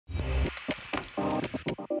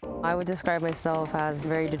I would describe myself as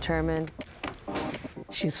very determined.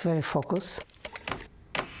 She's very focused.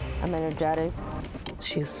 I'm energetic.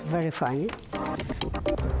 She's very funny.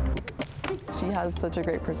 She has such a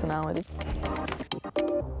great personality.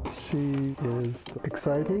 She is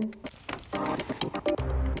exciting.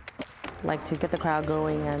 Like to get the crowd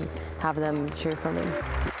going and have them cheer for me.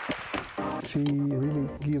 She really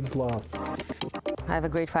gives love. I have a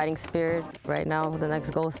great fighting spirit. Right now, the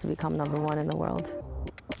next goal is to become #1 in the world.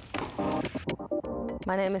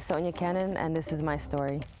 My name is Sofia Kenin, and this is my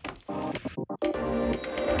story.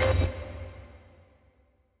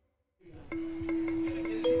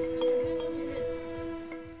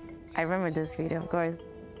 I remember this video, of course.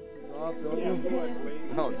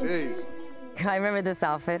 Oh, jeez. I remember this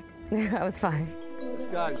outfit. I was fine. This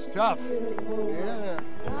guy's tough. Yeah.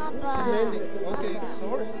 Papa. Okay,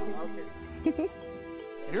 sorry. Okay.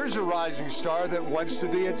 Here's a rising star that wants to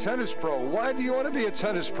be a tennis pro. Why do you want to be a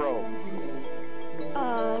tennis pro?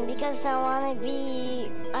 Because I want to be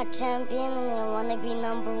a champion and I want to be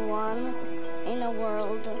 #1 in the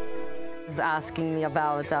world. He's asking me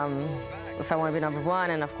about if I want to be #1,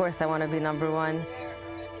 and of course I want to be #1.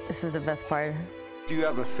 This is the best part. Do you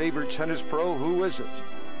have a favorite tennis pro? Who is it?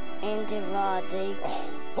 Andy Roddick.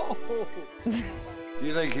 Do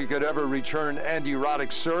you think you could ever return Andy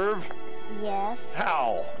Roddick's serve? Yes.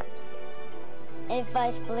 How? If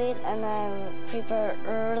I split and I prepare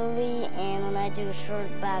early and when I do short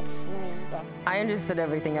backswing. I understood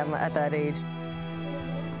everything at that age.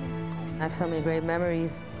 I have so many great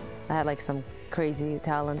memories. I had like some crazy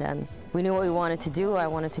talent, and we knew what we wanted to do. I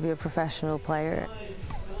wanted to be a professional player.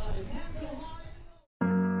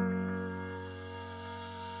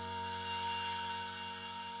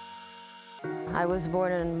 I was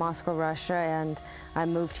born in Moscow, Russia, and I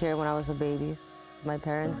moved here when I was a baby. My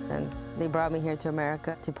parents, and they brought me here to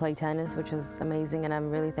America to play tennis, which was amazing, and I'm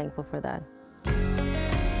really thankful for that.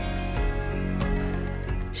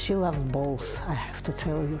 She loves balls, I have to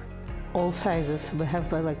tell you. All sizes. We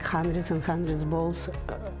have like hundreds and hundreds of balls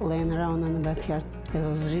laying around in the backyard. It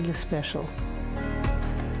was really special.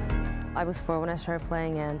 I was 4 when I started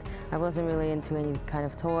playing, and I wasn't really into any kind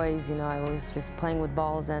of toys. You know, I was just playing with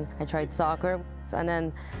balls, and I tried soccer, and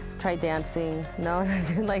then tried dancing. No, I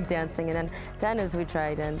didn't like dancing, and then tennis we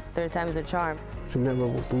tried, and third time is a charm. She never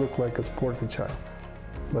looked like a sporty child,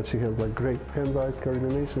 but she has like great hands-eye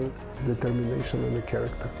coordination, determination, and a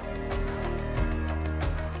character.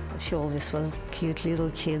 She always was a cute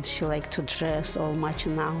little kid. She liked to dress all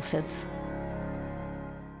matching outfits.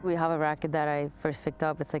 We have a racket that I first picked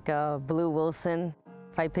up. It's like a blue Wilson.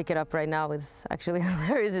 If I pick it up right now, it's actually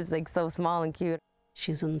hilarious. It's like so small and cute.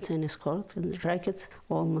 She's on the tennis court and the racket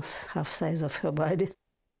almost half size of her body.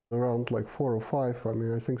 Around like 4 or 5, I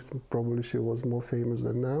mean, I think probably she was more famous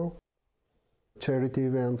than now. Charity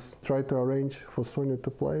events, try to arrange for Sonia to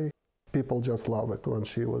play. People just love it when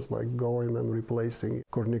she was like going and replacing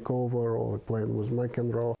Kornikova or playing with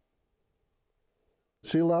McEnroe.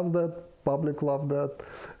 She loves that, public loved that,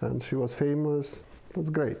 and she was famous. That's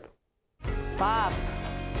great. Bob,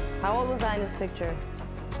 how old was I in this picture?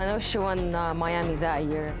 I know she won Miami that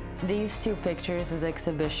year. These 2 pictures is the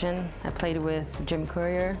exhibition. I played with Jim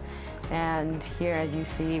Courier, and here, as you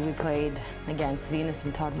see, we played against Venus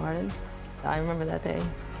and Todd Martin. I remember that day.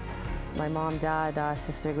 My mom, dad,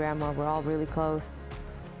 sister, grandma were all really close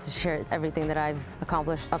to share everything that I've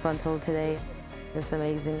accomplished up until today. It's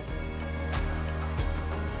amazing.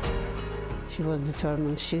 She was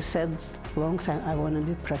determined. She said a long time, I want to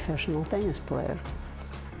be a professional tennis player.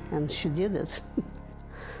 And she did it.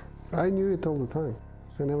 I knew it all the time.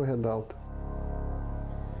 I never had doubt.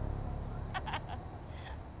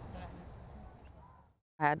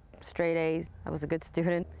 I had straight A's. I was a good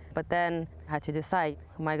student. But then I had to decide,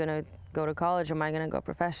 am I going to go to college or am I going to go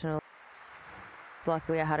professional?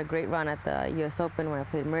 Luckily, I had a great run at the US Open when I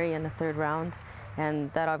played Murray in the 3rd round.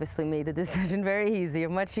 And that obviously made the decision very easier,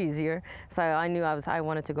 much easier. So I knew I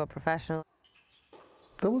wanted to go professional.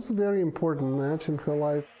 That was a very important match in her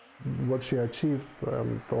life. What she achieved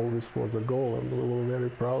always was a goal, and we were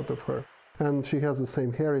very proud of her. And she has the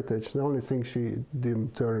same heritage. The only thing she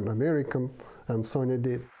didn't turn American, and Sonia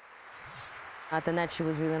did. At the net, she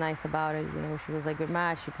was really nice about it. You know, she was like, good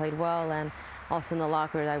match, she played well, and also in the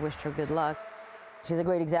locker, I wished her good luck. She's a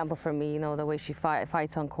great example for me, you know, the way she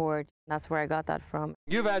fights on court. That's where I got that from.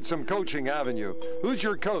 You've had some coaching, haven't you? Who's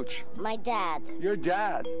your coach? My dad. Your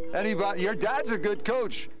dad. Anybody? Your dad's a good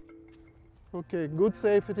coach. Okay, good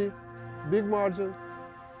safety, big margins.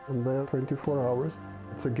 And they're 24 hours.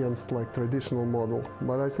 It's against like traditional model.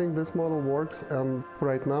 But I think this model works, and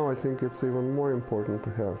right now I think it's even more important to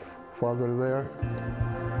have father there.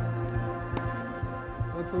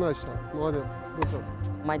 That's a nice shot. Молодец. Good job.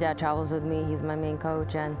 My dad travels with me, he's my main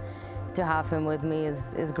coach, and to have him with me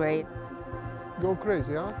is great. Go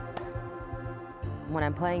crazy, huh? When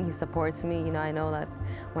I'm playing, he supports me. You know, I know that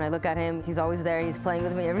when I look at him, he's always there. He's playing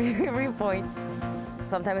with me every point.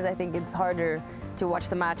 Sometimes I think it's harder to watch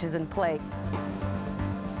the matches than play.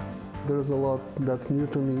 There's a lot that's new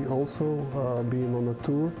to me also, being on a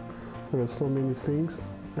tour. There are so many things,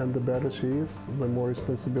 and the better she is, the more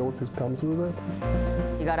responsibility comes with it.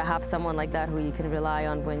 You gotta have someone like that who you can rely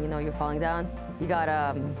on when you know you're falling down. You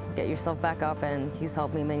gotta get yourself back up, and he's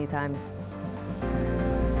helped me many times.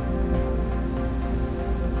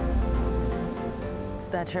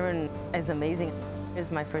 That tournament is amazing.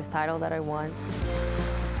 It's my first title that I won.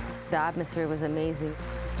 The atmosphere was amazing.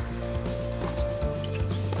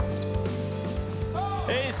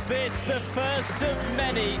 Is this the first of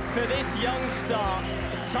many for this young star?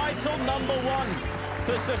 Title number 1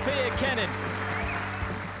 for Sofia Kenin.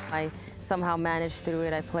 I somehow managed through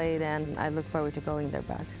it. I played, and I look forward to going there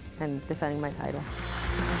back and defending my title.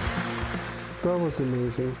 That was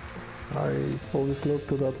amazing. I always look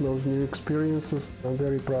to those new experiences. I'm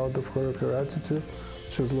very proud of her attitude.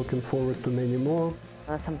 She's looking forward to many more.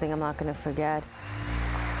 That's something I'm not going to forget.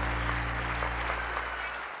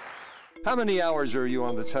 How many hours are you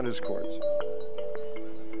on the tennis courts?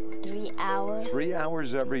 3 hours. 3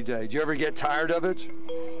 hours every day. Do you ever get tired of it?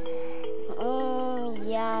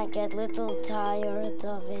 Yeah, I get a little tired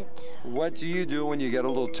of it. What do you do when you get a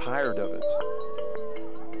little tired of it?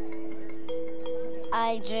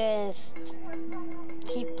 I just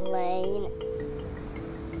keep playing.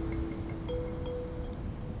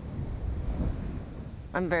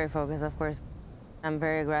 I'm very focused, of course. I'm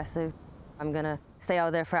very aggressive. I'm gonna stay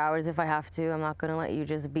out there for hours if I have to. I'm not gonna let you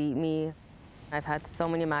just beat me. I've had so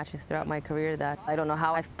many matches throughout my career that I don't know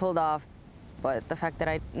how I've pulled off, but the fact that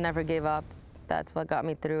I never gave up, that's what got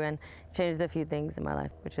me through and changed a few things in my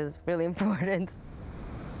life, which is really important.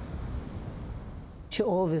 She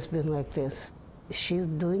always been like this. She's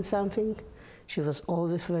doing something, she was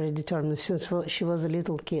always very determined since she was a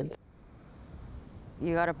little kid.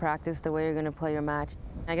 You gotta practice the way you're gonna play your match.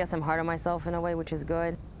 I guess I'm hard on myself in a way, which is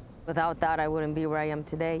good. Without that, I wouldn't be where I am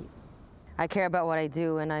today. I care about what I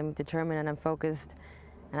do, and I'm determined, and I'm focused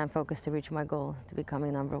to reach my goal, to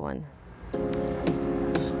becoming number 1.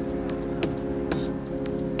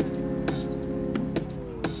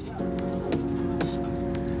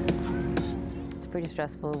 It's pretty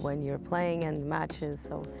stressful when you're playing and matches,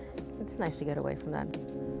 so it's nice to get away from that.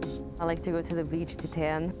 I like to go to the beach to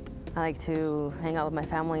tan. I like to hang out with my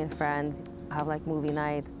family and friends, have like movie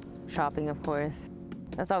night, shopping, of course.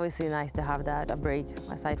 That's obviously nice to have that, a break,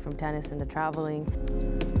 aside from tennis and the traveling.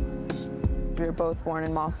 We were both born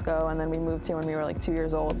in Moscow, and then we moved here when we were like 2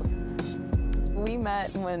 years old. We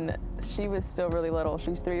met when she was still really little.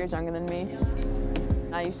 She's 3 years younger than me.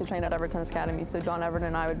 I used to train at Everton Academy, so John Everton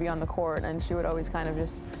and I would be on the court, and she would always kind of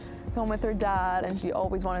just come with her dad, and she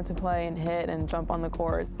always wanted to play and hit and jump on the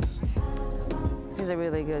court. She's a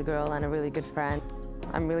really good girl and a really good friend.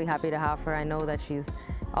 I'm really happy to have her. I know that she's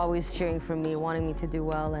always cheering for me, wanting me to do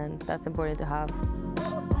well, and that's important to have.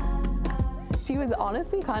 She was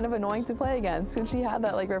honestly kind of annoying to play against because she had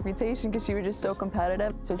that like reputation because she was just so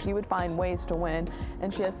competitive. So she would find ways to win,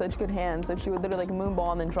 and she has such good hands, so she would literally like moon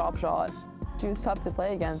ball and then drop shot. She was tough to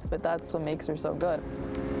play against, but that's what makes her so good.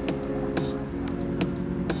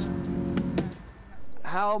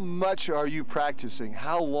 How much are you practicing?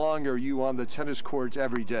 How long are you on the tennis court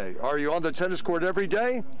every day? Are you on the tennis court every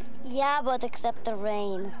day? Yeah, but except the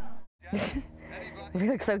rain. We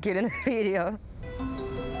look so cute in the video.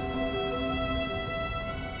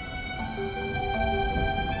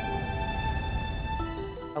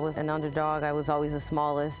 I was an underdog. I was always the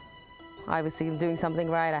smallest. Obviously, I'm doing something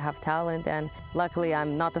right. I have talent, and luckily,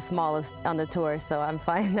 I'm not the smallest on the tour, so I'm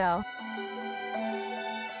fine now.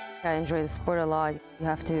 I enjoy the sport a lot. You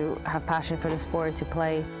have to have passion for the sport to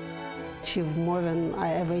play. Achieved more than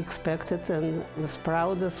I ever expected, and as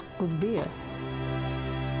proud as could be.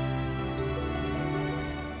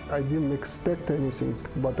 I didn't expect anything,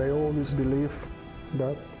 but I always believe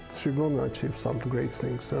that she's gonna achieve some great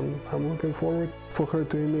things, and I'm looking forward for her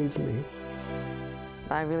to amaze me.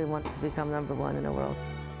 I really want to become number 1 in the world.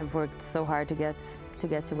 I've worked so hard to get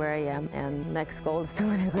to where I am, and next goal is to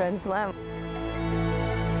win a Grand Slam.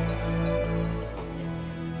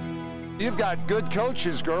 You've got good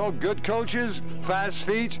coaches, girl, good coaches, fast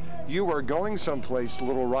feet. You are going someplace,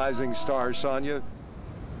 little rising star, Sonia.